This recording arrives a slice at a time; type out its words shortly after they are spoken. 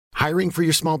Hiring for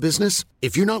your small business?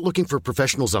 If you're not looking for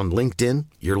professionals on LinkedIn,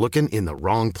 you're looking in the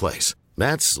wrong place.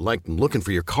 That's like looking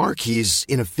for your car keys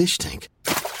in a fish tank.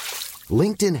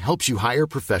 LinkedIn helps you hire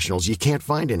professionals you can't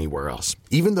find anywhere else,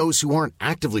 even those who aren't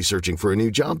actively searching for a new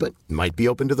job but might be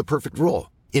open to the perfect role.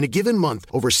 In a given month,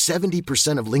 over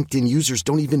 70% of LinkedIn users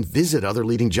don't even visit other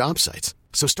leading job sites.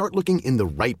 So start looking in the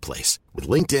right place. With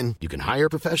LinkedIn, you can hire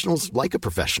professionals like a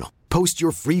professional. Post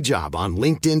your free job on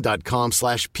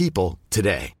linkedin.com/people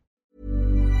today.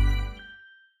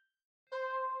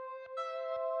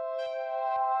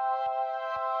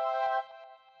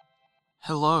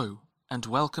 Hello, and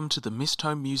welcome to the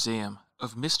Mistome Museum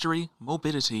of Mystery,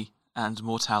 Morbidity, and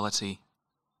Mortality.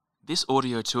 This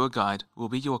audio tour guide will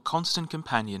be your constant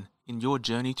companion in your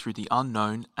journey through the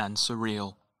unknown and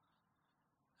surreal.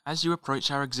 As you approach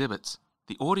our exhibits,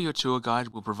 the audio tour guide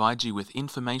will provide you with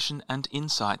information and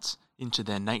insights into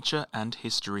their nature and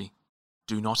history.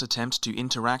 Do not attempt to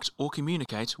interact or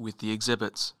communicate with the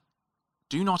exhibits.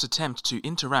 Do not attempt to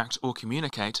interact or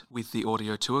communicate with the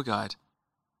audio tour guide.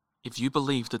 If you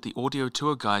believe that the audio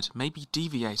tour guide may be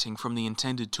deviating from the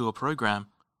intended tour program,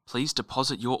 please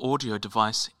deposit your audio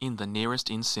device in the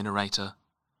nearest incinerator.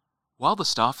 While the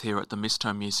staff here at the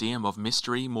Mistome Museum of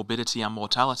Mystery, Morbidity and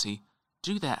Mortality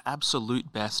do their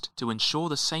absolute best to ensure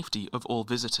the safety of all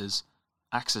visitors,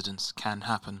 accidents can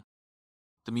happen.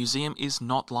 The museum is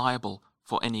not liable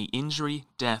for any injury,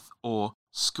 death, or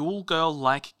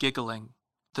schoolgirl-like giggling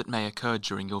that may occur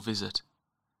during your visit.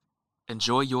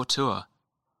 Enjoy your tour,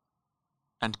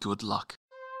 and good luck.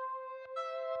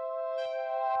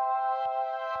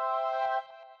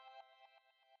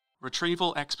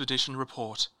 Retrieval Expedition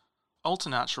Report.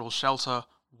 Alternatural Shelter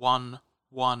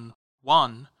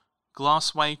 111,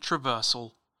 Glassway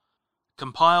Traversal.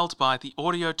 Compiled by the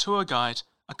audio tour guide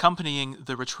accompanying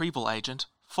the retrieval agent,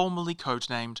 formerly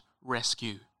codenamed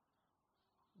Rescue.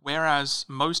 Whereas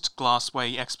most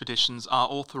Glassway expeditions are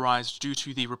authorized due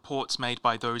to the reports made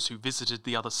by those who visited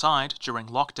the other side during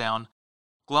lockdown,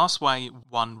 Glassway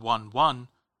 111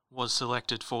 was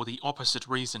selected for the opposite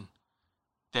reason.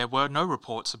 There were no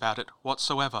reports about it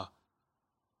whatsoever,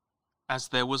 as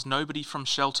there was nobody from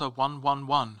Shelter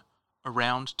 111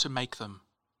 around to make them.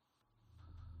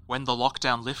 When the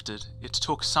lockdown lifted, it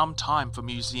took some time for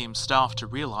museum staff to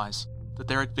realize that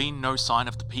there had been no sign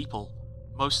of the people,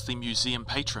 mostly museum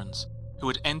patrons, who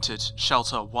had entered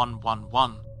Shelter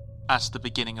 111 at the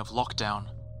beginning of lockdown.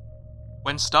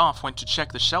 When staff went to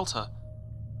check the shelter,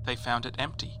 they found it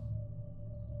empty.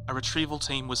 A retrieval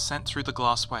team was sent through the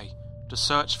Glassway to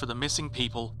search for the missing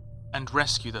people and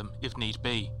rescue them if need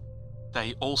be.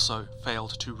 They also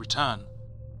failed to return.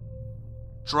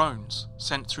 Drones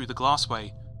sent through the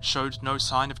Glassway showed no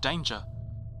sign of danger.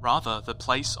 Rather, the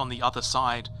place on the other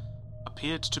side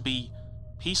appeared to be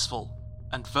peaceful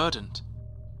and verdant.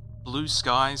 Blue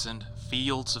skies and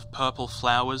fields of purple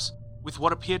flowers with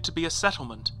what appeared to be a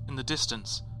settlement in the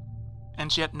distance.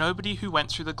 And yet nobody who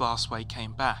went through the Glassway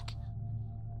came back.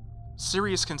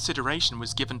 Serious consideration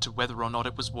was given to whether or not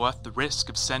it was worth the risk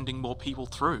of sending more people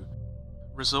through.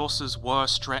 Resources were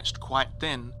stretched quite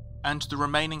thin, and the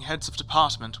remaining heads of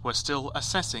department were still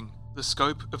assessing the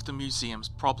scope of the museum's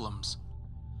problems.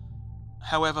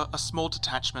 However, a small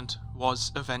detachment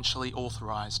was eventually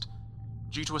authorized,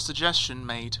 due to a suggestion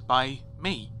made by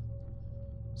me.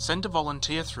 Send a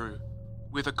volunteer through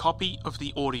with a copy of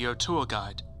the audio tour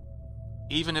guide.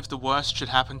 Even if the worst should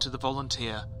happen to the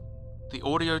volunteer, the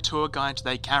audio tour guide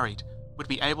they carried would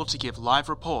be able to give live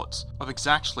reports of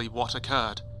exactly what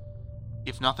occurred.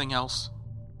 If nothing else,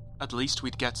 at least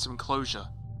we'd get some closure.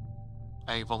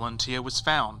 A volunteer was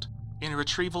found in a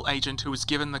retrieval agent who was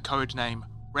given the code name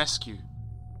Rescue,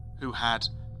 who had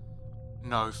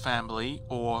no family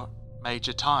or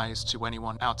major ties to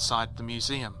anyone outside the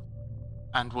museum,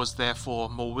 and was therefore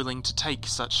more willing to take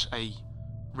such a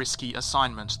risky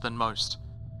assignment than most.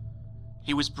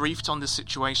 He was briefed on the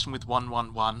situation with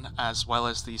 111 as well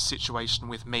as the situation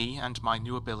with me and my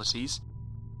new abilities,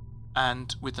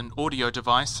 and with an audio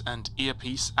device and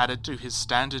earpiece added to his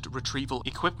standard retrieval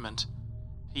equipment,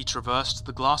 he traversed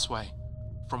the Glassway,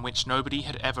 from which nobody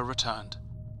had ever returned.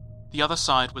 The other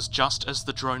side was just as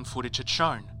the drone footage had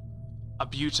shown, a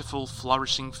beautiful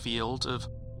flourishing field of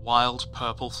wild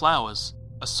purple flowers,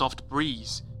 a soft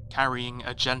breeze carrying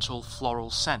a gentle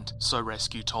floral scent, so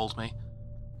Rescue told me,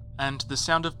 and the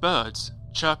sound of birds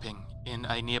chirping in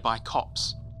a nearby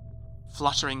copse.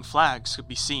 Fluttering flags could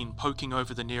be seen poking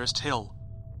over the nearest hill,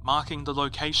 marking the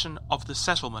location of the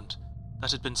settlement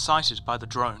that had been sighted by the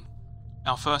drone,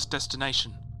 our first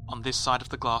destination on this side of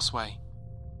the Glassway,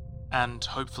 and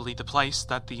hopefully the place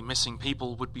that the missing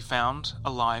people would be found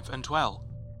alive and well.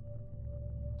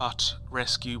 but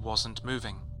Rescue wasn't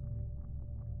moving.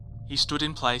 He stood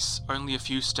in place only a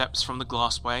few steps from the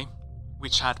glassway,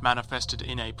 which had manifested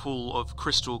in a pool of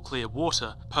crystal clear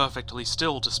water, perfectly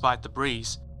still despite the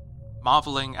breeze,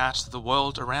 marvelling at the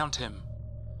world around him.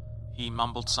 He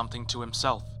mumbled something to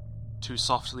himself, too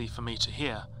softly for me to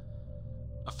hear,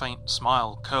 a faint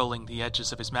smile curling the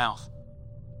edges of his mouth.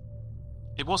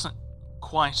 It wasn't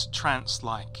quite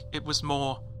trance-like, it was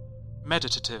more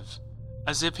meditative,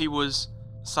 as if he was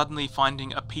suddenly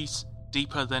finding a peace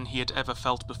deeper than he had ever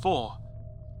felt before.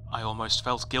 I almost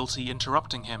felt guilty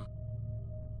interrupting him.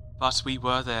 But we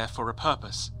were there for a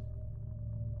purpose.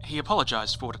 He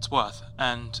apologized for what it's worth,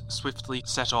 and swiftly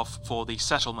set off for the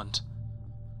settlement.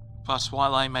 But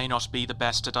while I may not be the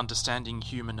best at understanding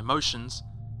human emotions,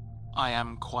 I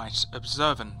am quite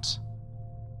observant.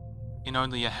 In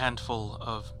only a handful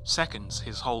of seconds,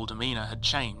 his whole demeanor had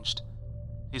changed.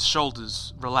 His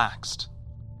shoulders relaxed.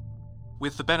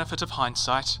 With the benefit of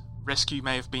hindsight, Rescue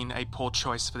may have been a poor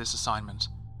choice for this assignment.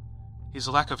 His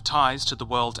lack of ties to the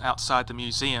world outside the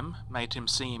museum made him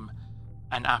seem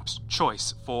an apt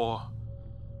choice for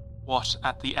what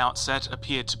at the outset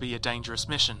appeared to be a dangerous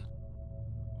mission,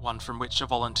 one from which a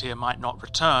volunteer might not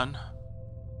return,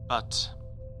 but,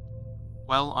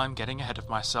 well, I'm getting ahead of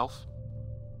myself.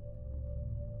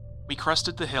 We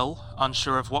crested the hill,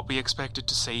 unsure of what we expected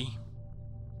to see.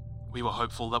 We were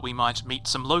hopeful that we might meet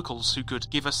some locals who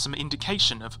could give us some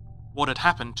indication of what had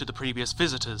happened to the previous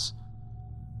visitors.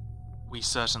 We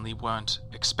certainly weren't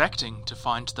expecting to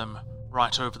find them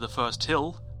right over the first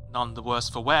hill, none the worse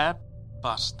for wear,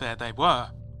 but there they were,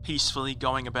 peacefully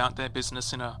going about their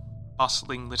business in a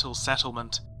bustling little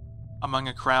settlement, among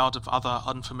a crowd of other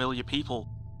unfamiliar people,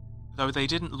 though they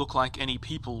didn't look like any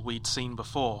people we'd seen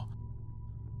before.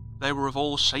 They were of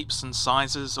all shapes and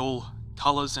sizes, all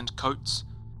colours and coats.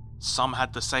 Some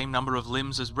had the same number of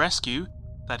limbs as Rescue,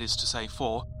 that is to say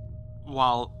 4,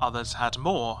 while others had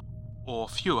more, or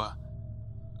fewer.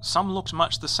 Some looked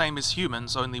much the same as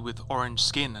humans, only with orange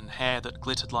skin and hair that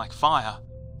glittered like fire.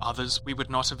 Others we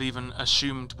would not have even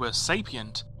assumed were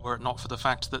sapient, were it not for the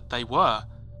fact that they were,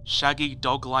 shaggy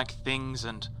dog-like things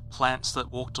and plants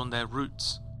that walked on their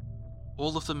roots.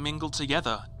 All of them mingled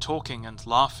together, talking and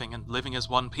laughing and living as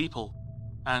one people,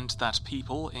 and that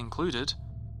people included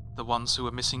the ones who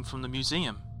were missing from the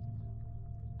museum.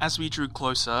 As we drew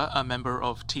closer, a member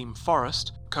of Team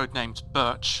Forest, codenamed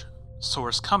Birch, saw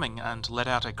us coming and let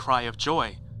out a cry of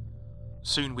joy.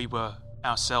 Soon we were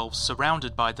ourselves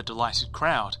surrounded by the delighted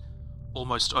crowd,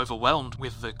 almost overwhelmed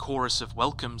with the chorus of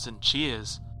welcomes and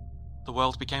cheers. The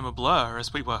world became a blur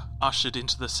as we were ushered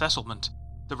into the settlement,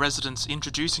 the residents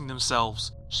introducing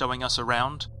themselves, showing us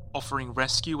around, offering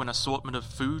Rescue an assortment of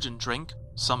food and drink,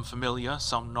 some familiar,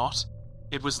 some not.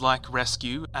 It was like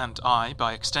Rescue, and I,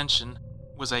 by extension,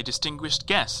 was a distinguished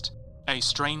guest, a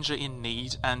stranger in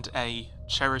need, and a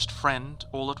cherished friend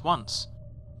all at once.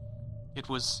 It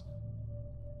was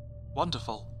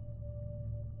wonderful.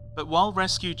 But while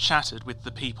Rescue chatted with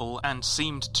the people and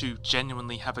seemed to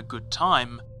genuinely have a good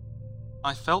time,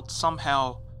 I felt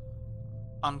somehow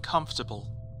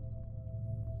uncomfortable.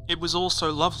 It was all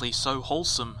so lovely, so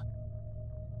wholesome.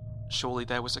 Surely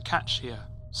there was a catch here,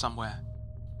 somewhere.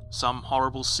 Some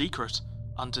horrible secret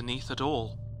underneath it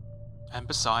all. And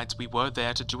besides, we were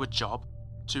there to do a job,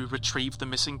 to retrieve the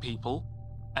missing people,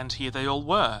 and here they all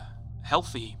were,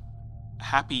 healthy,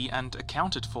 happy, and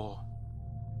accounted for.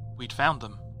 We'd found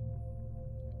them.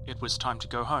 It was time to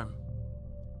go home.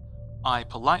 I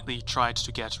politely tried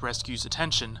to get Rescue's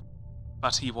attention,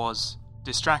 but he was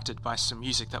distracted by some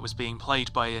music that was being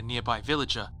played by a nearby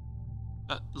villager.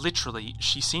 Literally,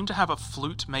 she seemed to have a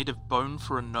flute made of bone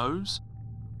for a nose.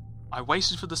 I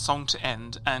waited for the song to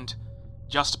end, and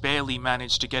just barely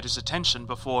managed to get his attention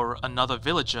before another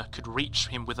villager could reach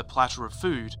him with a platter of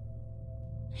food.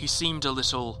 He seemed a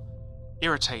little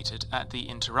irritated at the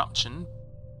interruption,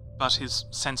 but his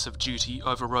sense of duty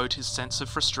overrode his sense of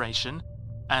frustration,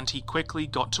 and he quickly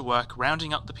got to work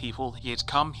rounding up the people he had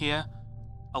come here,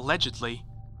 allegedly,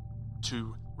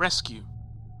 to rescue.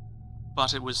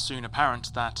 But it was soon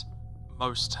apparent that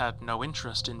most had no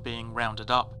interest in being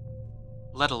rounded up,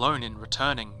 let alone in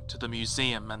returning to the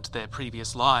museum and their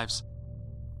previous lives.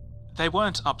 They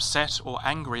weren't upset or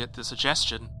angry at the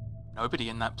suggestion. Nobody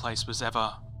in that place was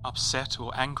ever upset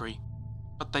or angry,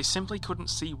 but they simply couldn't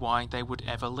see why they would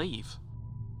ever leave.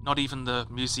 Not even the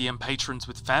museum patrons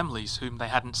with families whom they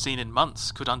hadn't seen in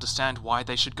months could understand why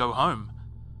they should go home.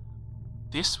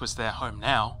 This was their home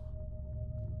now.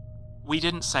 We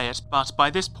didn't say it, but by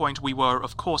this point we were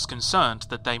of course concerned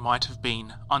that they might have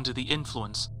been under the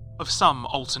influence of some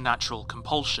alternatural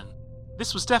compulsion.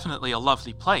 This was definitely a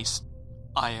lovely place,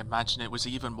 I imagine it was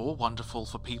even more wonderful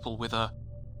for people with a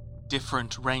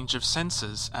different range of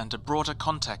senses and a broader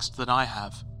context than I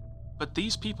have. But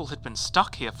these people had been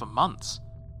stuck here for months.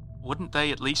 Wouldn't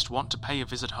they at least want to pay a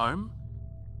visit home?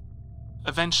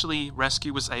 Eventually,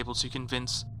 Rescue was able to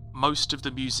convince most of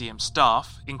the museum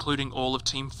staff, including all of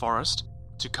Team Forest,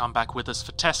 to come back with us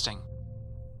for testing.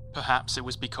 Perhaps it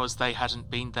was because they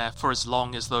hadn't been there for as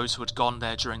long as those who had gone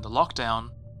there during the lockdown,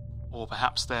 or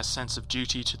perhaps their sense of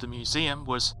duty to the museum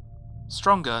was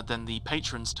stronger than the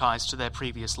patrons' ties to their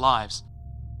previous lives.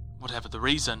 Whatever the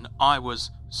reason, I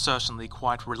was certainly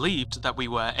quite relieved that we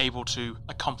were able to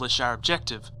accomplish our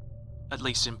objective, at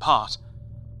least in part.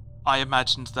 I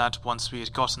imagined that once we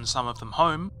had gotten some of them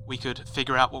home, we could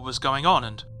figure out what was going on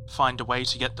and find a way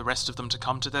to get the rest of them to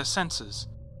come to their senses.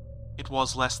 It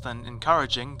was less than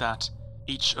encouraging that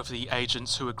each of the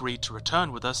agents who agreed to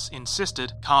return with us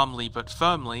insisted, calmly but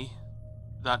firmly,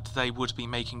 that they would be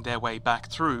making their way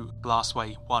back through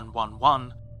Glassway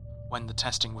 111 when the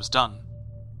testing was done.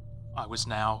 I was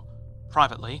now,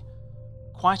 privately,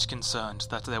 quite concerned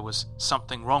that there was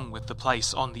something wrong with the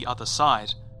place on the other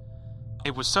side.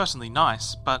 It was certainly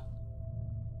nice, but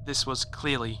this was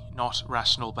clearly not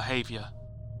rational behaviour.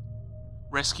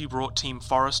 Rescue brought Team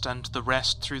Forest and the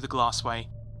rest through the Glassway,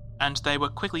 and they were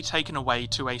quickly taken away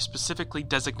to a specifically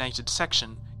designated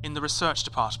section in the research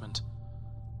department,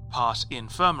 part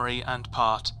infirmary and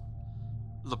part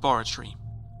laboratory.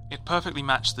 It perfectly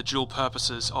matched the dual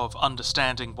purposes of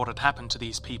understanding what had happened to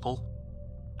these people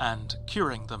and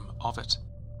curing them of it.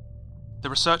 The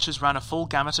researchers ran a full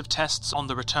gamut of tests on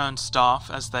the returned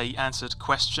staff as they answered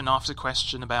question after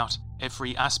question about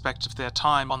every aspect of their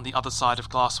time on the other side of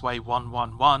Glassway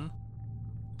 111.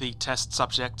 The test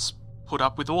subjects put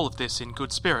up with all of this in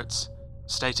good spirits,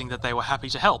 stating that they were happy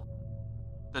to help.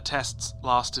 The tests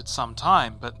lasted some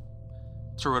time, but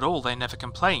through it all they never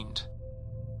complained.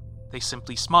 They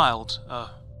simply smiled, a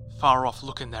far-off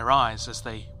look in their eyes as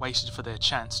they waited for their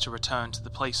chance to return to the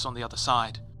place on the other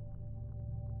side.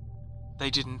 They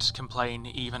didn't complain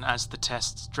even as the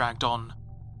tests dragged on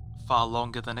far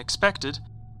longer than expected,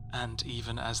 and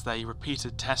even as they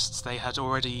repeated tests they had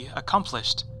already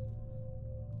accomplished.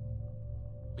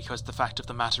 Because the fact of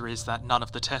the matter is that none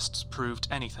of the tests proved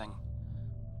anything.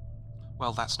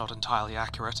 Well, that's not entirely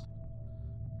accurate.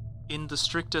 In the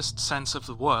strictest sense of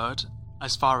the word,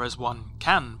 as far as one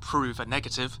can prove a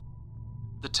negative,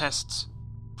 the tests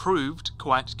proved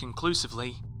quite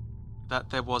conclusively that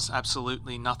there was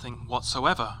absolutely nothing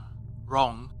whatsoever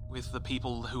wrong with the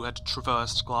people who had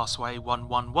traversed Glassway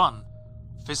 111.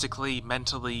 Physically,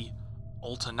 mentally,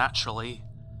 alternaturally,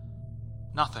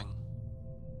 nothing.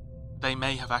 They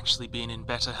may have actually been in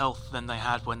better health than they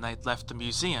had when they'd left the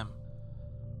museum,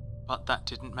 but that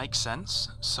didn't make sense,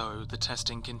 so the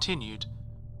testing continued.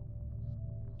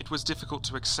 It was difficult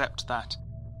to accept that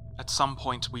at some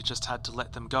point we just had to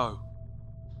let them go.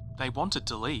 They wanted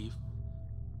to leave,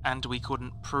 and we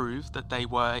couldn't prove that they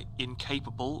were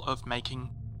incapable of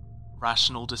making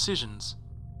rational decisions.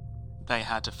 They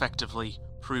had effectively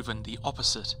proven the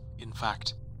opposite, in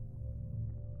fact.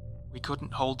 We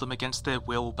couldn't hold them against their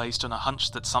will based on a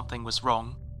hunch that something was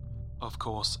wrong. Of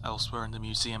course, elsewhere in the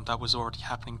museum that was already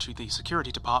happening to the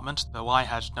security department, though I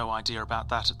had no idea about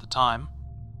that at the time.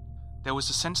 There was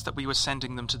a sense that we were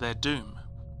sending them to their doom,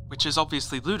 which is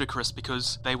obviously ludicrous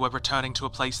because they were returning to a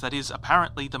place that is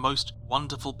apparently the most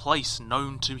wonderful place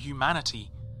known to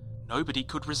humanity. Nobody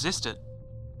could resist it.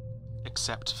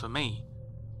 Except for me.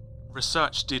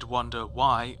 Research did wonder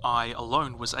why I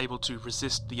alone was able to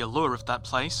resist the allure of that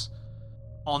place.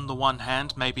 On the one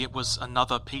hand, maybe it was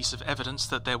another piece of evidence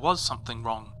that there was something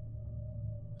wrong.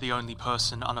 The only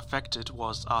person unaffected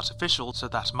was artificial, so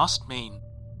that must mean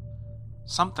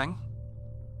something.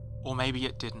 Or maybe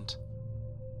it didn't.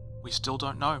 We still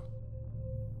don't know.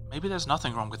 Maybe there's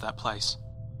nothing wrong with that place.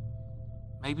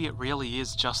 Maybe it really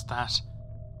is just that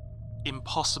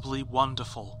impossibly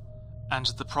wonderful, and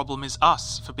the problem is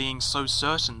us for being so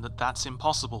certain that that's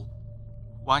impossible.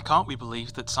 Why can't we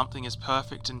believe that something as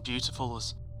perfect and beautiful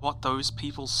as what those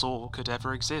people saw could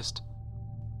ever exist?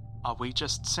 Are we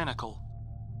just cynical?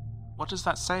 What does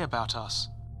that say about us?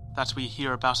 That we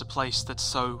hear about a place that's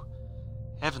so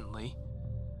heavenly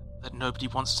that nobody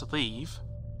wants to leave,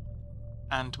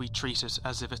 and we treat it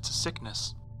as if it's a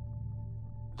sickness.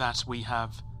 That we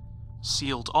have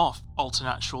sealed off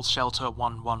Alternatural Shelter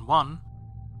 111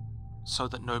 so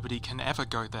that nobody can ever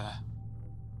go there.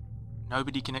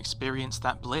 Nobody can experience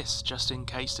that bliss just in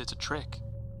case it's a trick.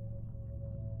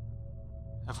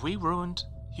 Have we ruined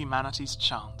humanity's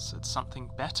chance at something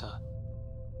better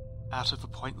out of a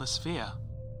pointless fear?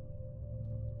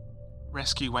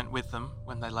 Rescue went with them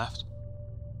when they left.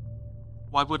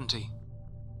 Why wouldn't he?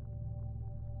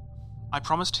 I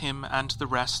promised him and the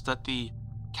rest that the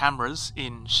cameras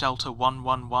in Shelter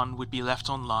 111 would be left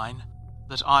online,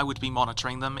 that I would be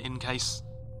monitoring them in case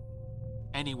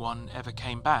anyone ever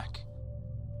came back.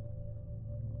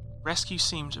 Rescue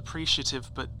seemed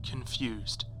appreciative but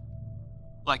confused.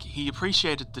 Like he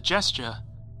appreciated the gesture,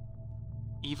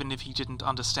 even if he didn't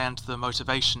understand the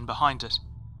motivation behind it.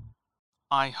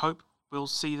 I hope we'll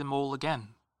see them all again.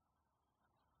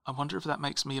 I wonder if that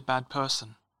makes me a bad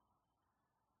person.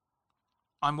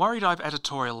 I'm worried I've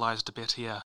editorialized a bit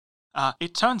here.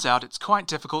 It turns out it's quite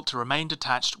difficult to remain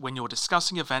detached when you're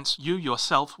discussing events you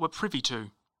yourself were privy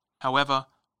to. However,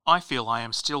 I feel I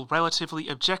am still relatively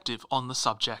objective on the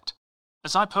subject,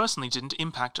 as I personally didn't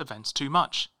impact events too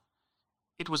much.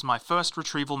 It was my first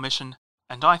retrieval mission,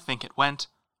 and I think it went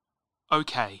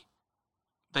okay.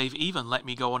 They've even let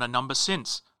me go on a number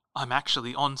since. I'm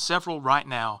actually on several right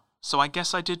now, so I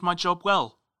guess I did my job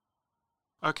well.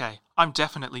 Okay, I'm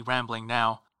definitely rambling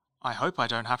now. I hope I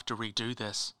don't have to redo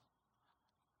this.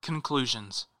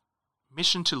 Conclusions.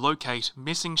 Mission to locate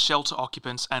missing shelter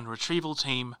occupants and retrieval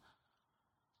team.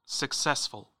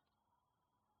 Successful.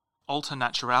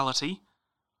 Alternaturality.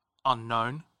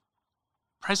 Unknown.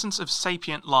 Presence of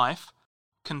sapient life.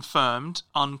 Confirmed,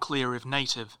 unclear if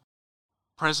native.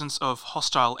 Presence of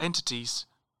hostile entities.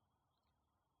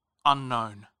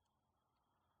 Unknown.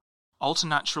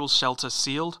 Alternatural shelter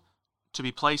sealed, to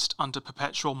be placed under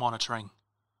perpetual monitoring.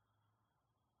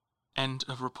 End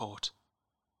of report.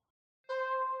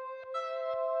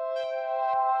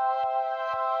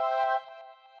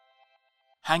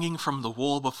 Hanging from the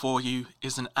wall before you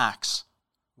is an axe,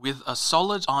 with a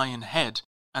solid iron head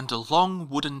and a long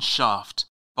wooden shaft,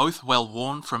 both well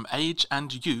worn from age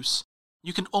and use.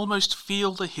 You can almost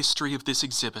feel the history of this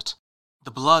exhibit,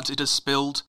 the blood it has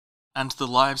spilled, and the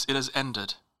lives it has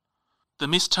ended. The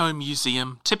Misto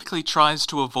Museum typically tries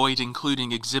to avoid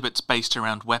including exhibits based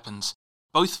around weapons,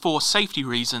 both for safety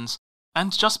reasons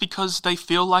and just because they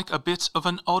feel like a bit of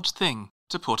an odd thing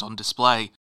to put on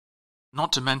display.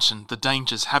 Not to mention the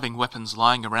dangers having weapons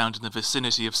lying around in the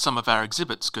vicinity of some of our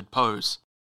exhibits could pose.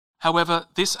 However,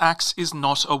 this axe is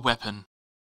not a weapon.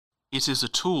 It is a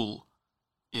tool,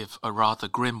 if a rather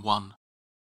grim one.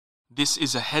 This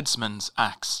is a headsman's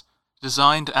axe,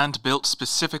 designed and built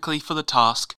specifically for the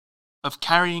task of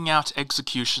carrying out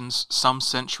executions some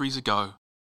centuries ago.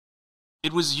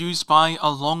 It was used by a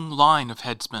long line of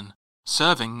headsmen,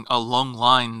 serving a long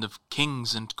line of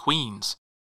kings and queens,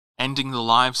 ending the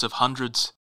lives of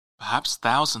hundreds, perhaps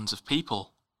thousands of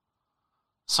people.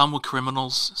 Some were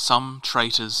criminals, some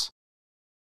traitors,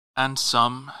 and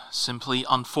some simply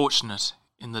unfortunate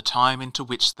in the time into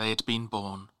which they had been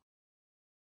born.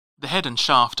 The head and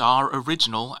shaft are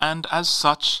original, and as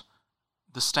such,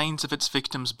 the stains of its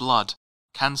victim's blood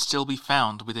can still be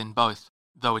found within both,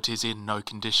 though it is in no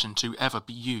condition to ever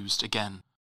be used again.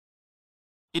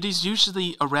 It is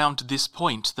usually around this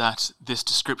point that this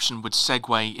description would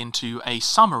segue into a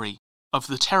summary of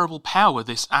the terrible power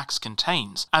this axe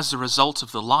contains as a result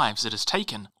of the lives it has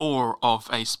taken, or of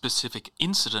a specific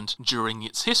incident during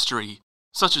its history,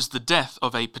 such as the death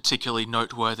of a particularly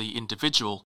noteworthy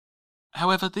individual.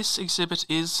 However, this exhibit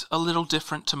is a little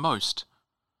different to most,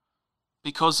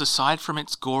 because aside from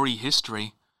its gory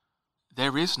history,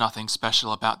 there is nothing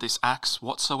special about this axe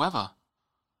whatsoever.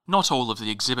 Not all of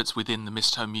the exhibits within the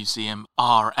Misto Museum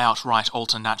are outright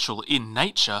alternatural in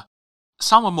nature.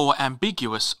 Some are more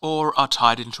ambiguous, or are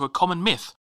tied into a common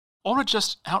myth, or are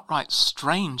just outright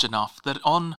strange enough that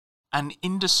on an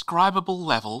indescribable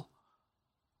level,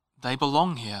 they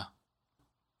belong here.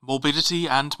 Morbidity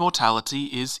and mortality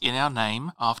is in our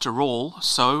name, after all,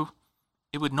 so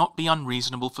it would not be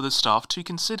unreasonable for the staff to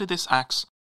consider this axe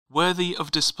worthy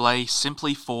of display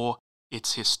simply for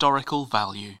its historical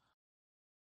value.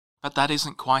 But that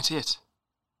isn't quite it.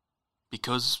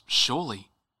 Because,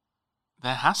 surely,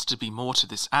 there has to be more to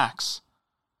this axe.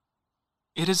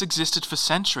 It has existed for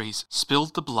centuries,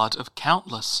 spilled the blood of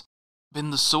countless,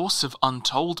 been the source of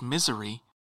untold misery.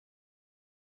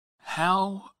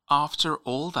 How, after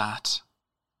all that,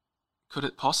 could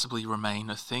it possibly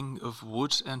remain a thing of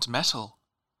wood and metal?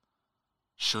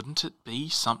 Shouldn't it be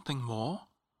something more?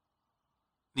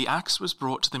 The axe was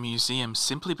brought to the museum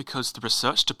simply because the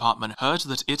research department heard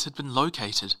that it had been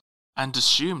located, and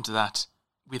assumed that,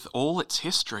 with all its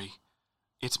history,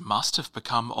 it must have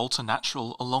become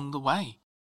alternatural along the way.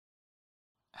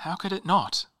 How could it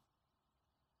not?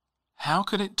 How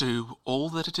could it do all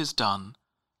that it has done,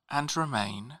 and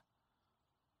remain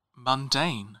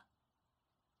mundane?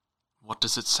 What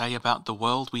does it say about the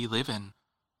world we live in,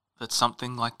 that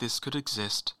something like this could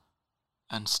exist,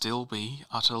 and still be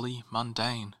utterly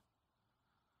mundane?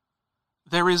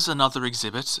 There is another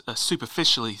exhibit,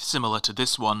 superficially similar to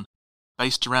this one,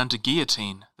 based around a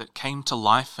guillotine that came to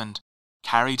life and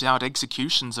carried out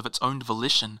executions of its own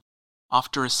volition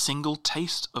after a single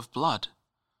taste of blood.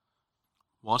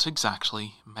 What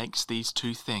exactly makes these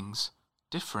two things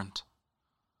different?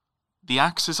 The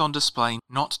axe is on display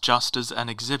not just as an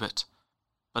exhibit,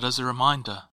 but as a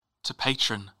reminder to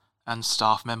patron and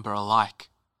staff member alike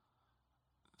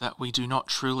that we do not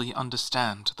truly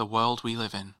understand the world we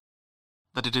live in,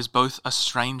 that it is both a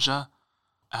stranger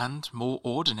and more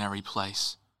ordinary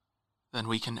place than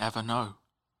we can ever know,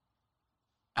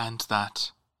 and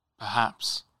that,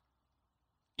 perhaps,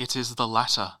 it is the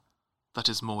latter that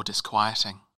is more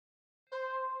disquieting.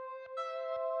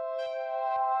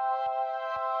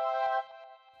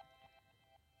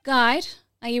 Guide,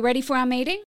 are you ready for our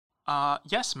meeting?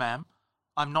 Yes, ma'am.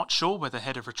 I'm not sure where the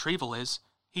head of retrieval is.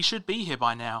 He should be here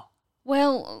by now.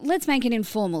 Well, let's make an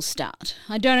informal start.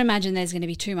 I don't imagine there's going to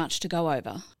be too much to go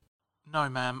over. No,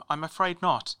 ma'am, I'm afraid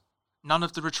not. None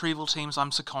of the retrieval teams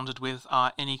I'm seconded with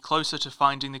are any closer to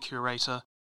finding the curator,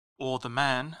 or the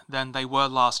man, than they were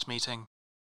last meeting.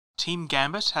 Team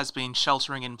Gambit has been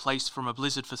sheltering in place from a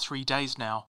blizzard for 3 days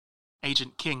now.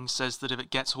 Agent King says that if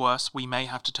it gets worse, we may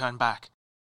have to turn back.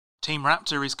 Team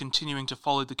Raptor is continuing to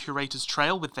follow the curator's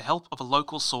trail with the help of a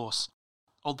local source,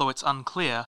 although it's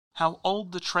unclear how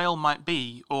old the trail might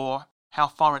be or how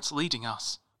far it's leading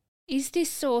us. Is this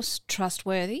source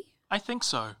trustworthy? I think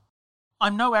so.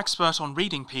 I'm no expert on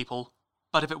reading people,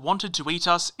 but if it wanted to eat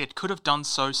us, it could have done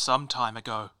so some time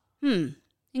ago.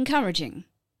 Encouraging.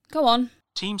 Go on.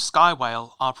 Team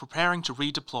Skywhale are preparing to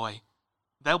redeploy.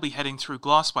 They'll be heading through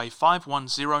Glassway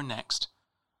 510 next.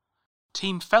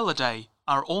 Team Felidae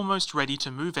are almost ready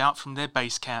to move out from their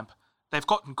base camp. They've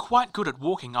gotten quite good at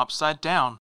walking upside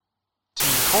down.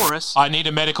 Team Taurus... I need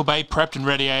a medical bay prepped and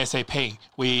ready ASAP.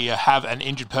 We have an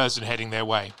injured person heading their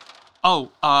way.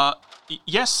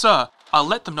 Yes, sir. I'll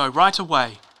let them know right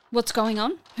away. What's going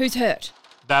on? Who's hurt?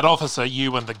 That officer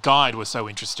you and the guide were so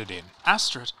interested in.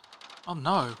 Astrid. Oh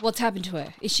no. What's happened to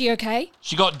her? Is she okay?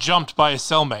 She got jumped by her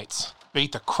cellmates.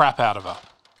 Beat the crap out of her.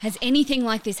 Has anything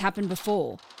like this happened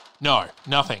before? No,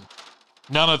 nothing.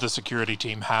 None of the security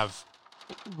team have...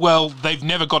 Well, they've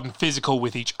never gotten physical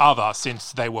with each other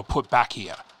since they were put back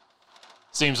here.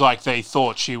 Seems like they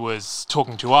thought she was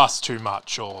talking to us too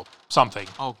much or something.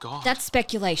 Oh, God. That's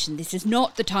speculation. This is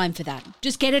not the time for that.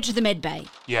 Just get her to the med bay.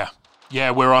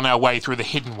 Yeah, we're on our way through the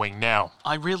hidden wing now.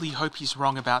 I really hope he's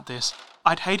wrong about this.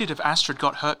 I'd hate it if Astrid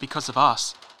got hurt because of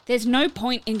us. There's no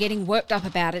point in getting worked up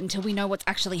about it until we know what's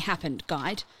actually happened,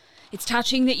 Guide. It's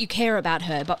touching that you care about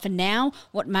her, but for now,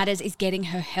 what matters is getting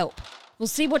her help. We'll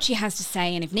see what she has to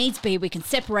say, and if needs be, we can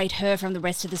separate her from the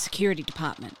rest of the security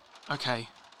department. Okay,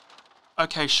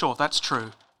 sure, that's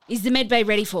true. Is the medbay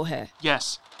ready for her?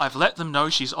 Yes, I've let them know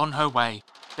she's on her way.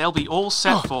 They'll be all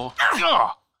set for...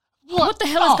 What the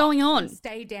hell is going on?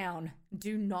 Stay down.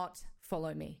 Do not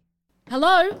follow me.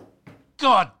 Hello?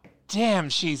 God damn,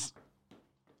 she's...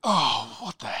 Oh,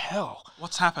 what the hell?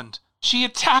 What's happened? She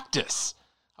attacked us.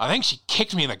 I think she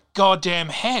kicked me in the goddamn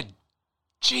head.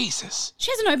 Jesus. She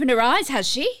hasn't opened her eyes, has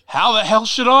she? How the hell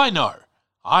should I know?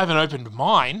 I haven't opened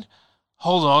mine.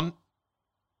 Hold on.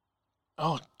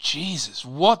 Oh, Jesus,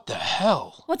 what the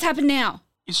hell? What's happened now?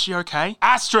 Is she okay?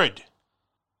 Astrid!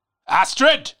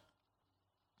 Astrid!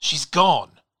 She's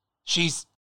gone.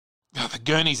 The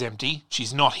gurney's empty.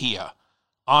 She's not here.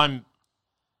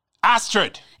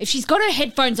 Astrid! If she's got her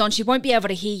headphones on, she won't be able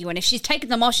to hear you, and if she's taken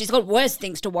them off, she's got worse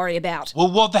things to worry about.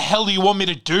 Well, what the hell do you want me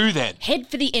to do then? Head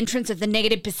for the entrance of the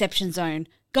negative perception zone.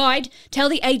 Guide, tell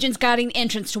the agents guarding the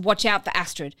entrance to watch out for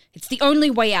Astrid. It's the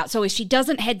only way out, so if she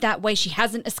doesn't head that way, she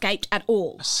hasn't escaped at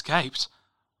all. Escaped?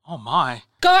 Oh my.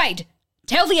 Guide!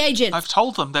 Tell the agents! I've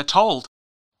told them, they're told.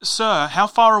 Sir, how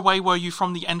far away were you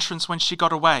from the entrance when she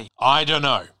got away? I don't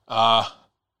know.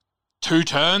 2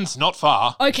 turns, not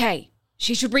far. Okay.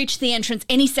 She should reach the entrance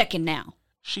any second now.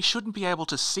 She shouldn't be able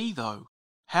to see, though.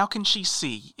 How can she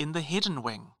see in the hidden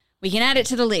wing? We can add it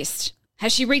to the list.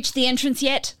 Has she reached the entrance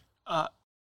yet?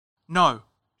 No.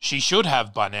 She should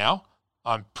have by now.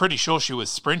 I'm pretty sure she was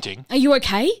sprinting. Are you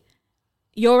okay?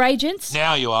 Your agents?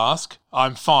 Now you ask.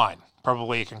 I'm fine.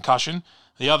 Probably a concussion.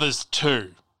 The others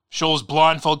too. Shaw's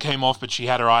blindfold came off, but she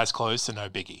had her eyes closed, so no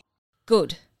biggie.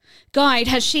 Good. Guide,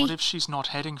 has she... What if she's not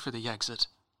heading for the exit?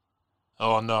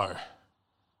 Oh no.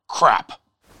 Crap.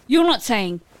 You're not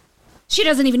saying... She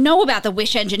doesn't even know about the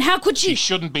wish engine. How could she... She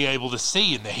shouldn't be able to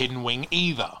see in the hidden wing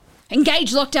either.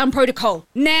 Engage lockdown protocol.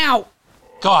 Now!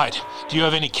 Guide, do you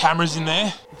have any cameras in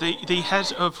there? The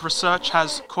head of research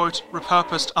has, quote,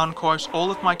 repurposed, unquote,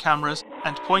 all of my cameras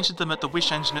and pointed them at the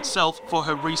wish engine itself for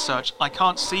her research. I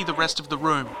can't see the rest of the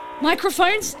room.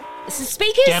 Microphones?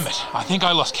 Speakers? Damn it, I think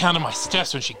I lost count of my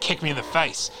steps when she kicked me in the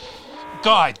face.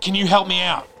 Guide, can you help me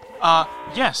out?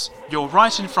 Yes. You're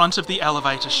right in front of the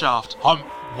elevator shaft.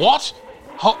 What?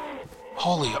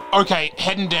 Holy, okay,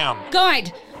 heading down.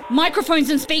 Guide! Microphones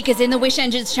and speakers in the wish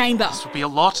engine's chamber. This would be a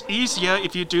lot easier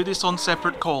if you do this on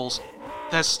separate calls.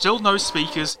 There's still no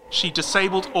speakers. She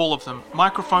disabled all of them.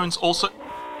 Microphones also...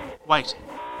 Wait,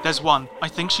 there's one. I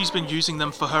think she's been using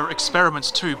them for her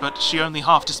experiments too, but she only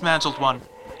half dismantled one.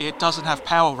 It doesn't have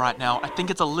power right now. I think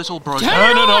it's a little broken.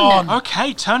 Turn it on!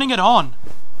 Okay, turning it on.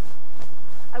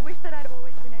 I wish that I'd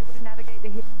always been able to navigate the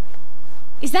hidden way.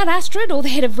 Is that Astrid or the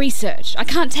head of research? I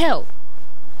can't tell.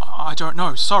 I don't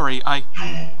know. Sorry,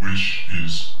 Your wish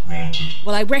is granted.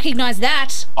 Well, I recognise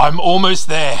that. I'm almost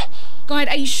there. Guide,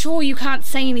 are you sure you can't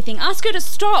say anything? Ask her to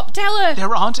stop. Tell her.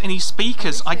 There aren't any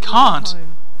speakers. I can't.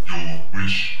 Your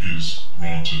wish is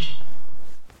granted.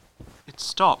 It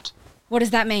stopped. What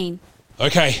does that mean?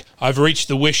 Okay, I've reached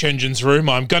the wish engine's room.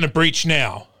 I'm gonna breach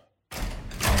now.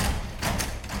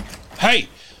 Hey,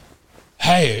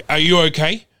 are you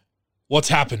okay? What's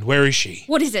happened? Where is she?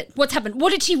 What is it? What's happened?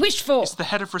 What did she wish for? Is the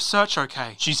head of research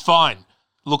okay? She's fine.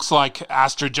 Looks like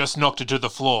Astrid just knocked her to the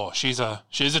floor. She's a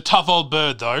tough old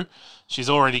bird, though. She's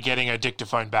already getting her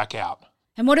dictaphone back out.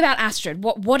 And what about Astrid?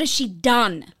 What has she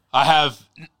done? I have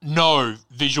no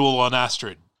visual on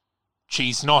Astrid.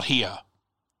 She's not here.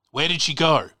 Where did she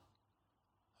go?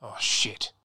 Oh,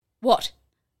 shit. What?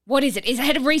 What is it? Is the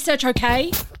head of research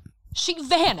okay? She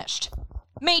vanished.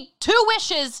 Made 2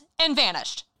 wishes and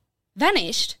vanished.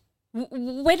 Vanished?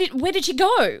 Where did she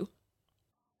go?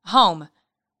 Home.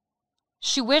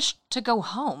 She wished to go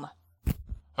home.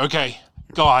 Okay,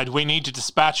 Guide, we need to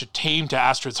dispatch a team to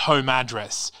Astrid's home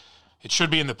address. It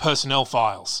should be in the personnel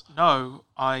files. No,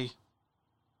 I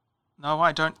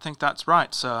don't think that's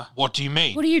right, sir. What do you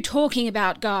mean? What are you talking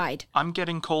about, Guide? I'm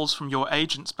getting calls from your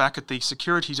agents back at the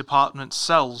security department's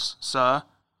cells, sir.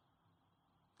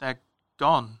 They're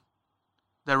gone.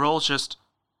 They're all just...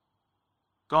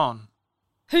 gone.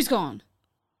 Who's gone?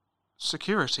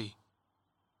 Security.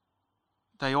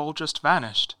 They all just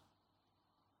vanished.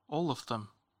 All of them.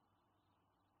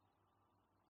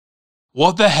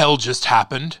 What the hell just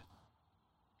happened?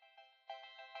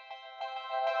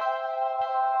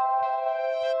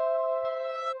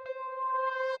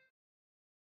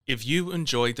 If you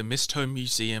enjoy the Mistholme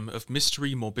Museum of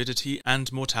Mystery, Morbidity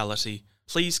and Mortality,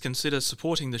 please consider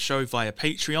supporting the show via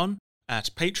Patreon at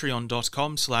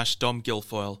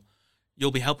patreon.com/domguilfoyle.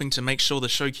 You'll be helping to make sure the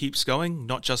show keeps going,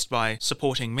 not just by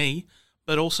supporting me,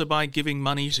 but also by giving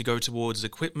money to go towards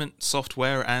equipment,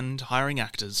 software, and hiring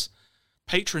actors.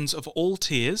 Patrons of all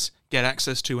tiers get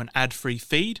access to an ad-free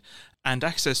feed and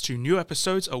access to new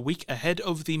episodes a week ahead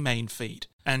of the main feed,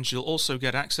 and you'll also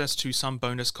get access to some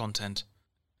bonus content.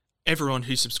 Everyone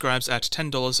who subscribes at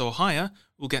 $10 or higher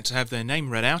will get to have their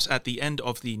name read out at the end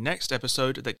of the next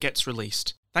episode that gets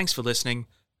released. Thanks for listening,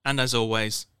 and as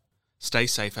always, stay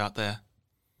safe out there.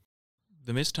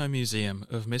 The Mistholme Museum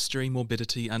of Mystery,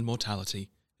 Morbidity and Mortality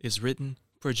is written,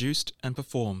 produced and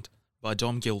performed by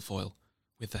Dom Guilfoyle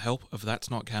with the help of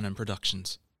That's Not Canon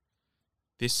Productions.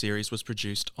 This series was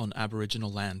produced on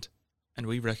Aboriginal land, and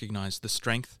we recognise the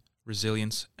strength,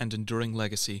 resilience and enduring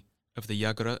legacy of the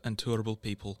Yagara and Turrbal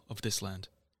people of this land.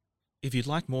 If you'd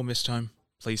like more Mistholme,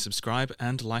 please subscribe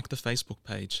and like the Facebook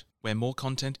page, where more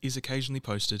content is occasionally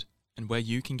posted and where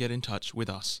you can get in touch with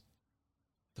us.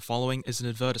 The following is an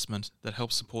advertisement that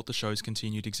helps support the show's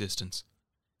continued existence.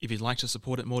 If you'd like to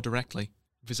support it more directly,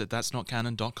 visit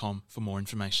that'snotcanon.com for more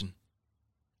information.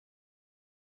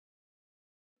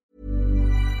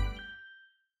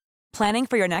 Planning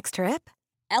for your next trip?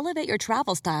 Elevate your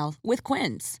travel style with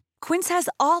Quince. Quince has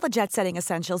all the jet-setting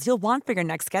essentials you'll want for your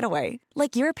next getaway,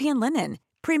 like European linen,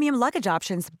 premium luggage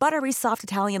options, buttery soft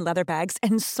Italian leather bags,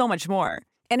 and so much more.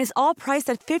 And is all priced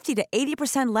at 50 to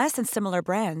 80% less than similar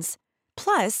brands.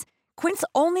 Plus, Quince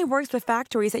only works with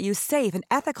factories that use safe and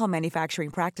ethical manufacturing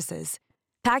practices.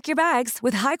 Pack your bags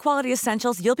with high-quality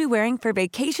essentials you'll be wearing for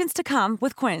vacations to come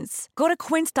with Quince. Go to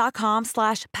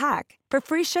quince.com/pack for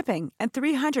free shipping and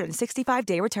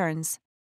 365-day returns.